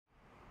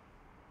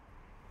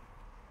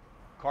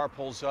Car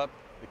pulls up,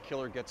 the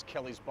killer gets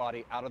Kelly's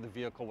body out of the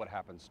vehicle. What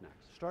happens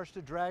next? Starts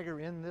to drag her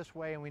in this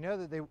way, and we know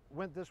that they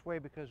went this way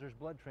because there's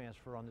blood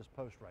transfer on this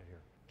post right here.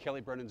 Kelly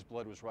Brennan's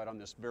blood was right on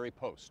this very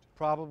post.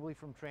 Probably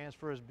from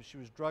transfer as she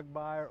was drugged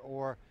by her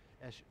or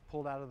as she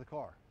pulled out of the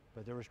car.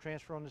 But there was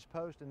transfer on this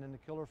post, and then the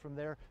killer from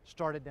there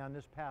started down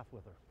this path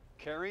with her.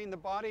 Carrying the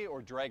body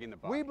or dragging the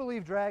body? We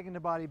believe dragging the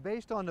body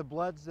based on the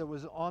bloods that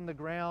was on the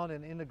ground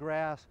and in the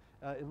grass.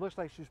 It looks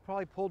like she was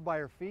probably pulled by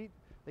her feet.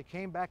 They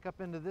came back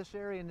up into this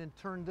area and then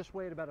turned this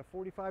way at about a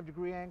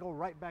 45-degree angle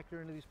right back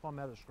there into these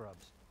palmetto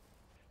scrubs.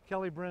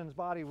 Kelly Brennan's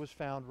body was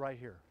found right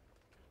here.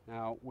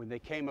 Now, when they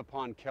came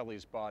upon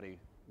Kelly's body,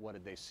 what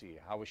did they see?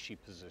 How was she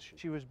positioned?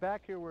 She was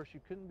back here where she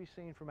couldn't be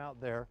seen from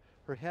out there.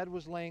 Her head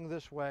was laying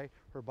this way.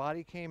 Her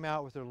body came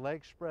out with her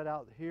legs spread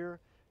out here.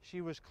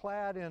 She was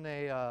clad in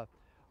a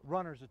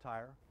runner's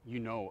attire. You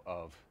know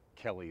of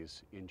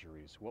Kelly's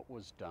injuries. What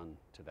was done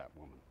to that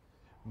woman?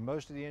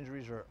 Most of the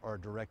injuries are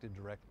directed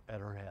at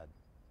her head.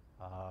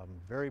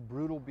 Very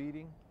brutal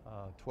beating,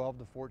 12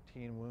 to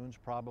 14 wounds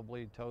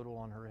probably total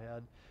on her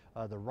head.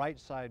 The right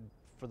side,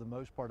 for the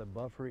most part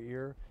above her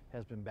ear,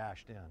 has been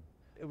bashed in.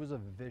 It was a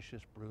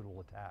vicious,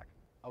 brutal attack.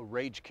 A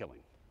rage killing.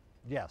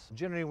 Yes.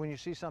 Generally, when you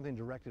see something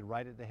directed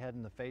right at the head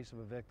and the face of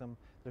a victim,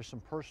 there's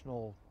some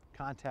personal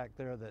contact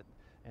there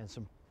and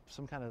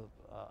some kind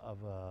of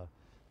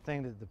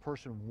thing that the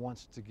person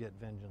wants to get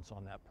vengeance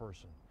on that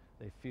person.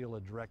 They feel a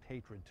direct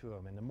hatred to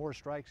them. And the more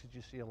strikes that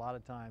you see a lot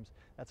of times,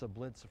 that's a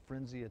blitz, a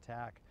frenzy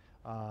attack.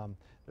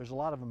 There's a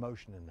lot of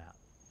emotion in that.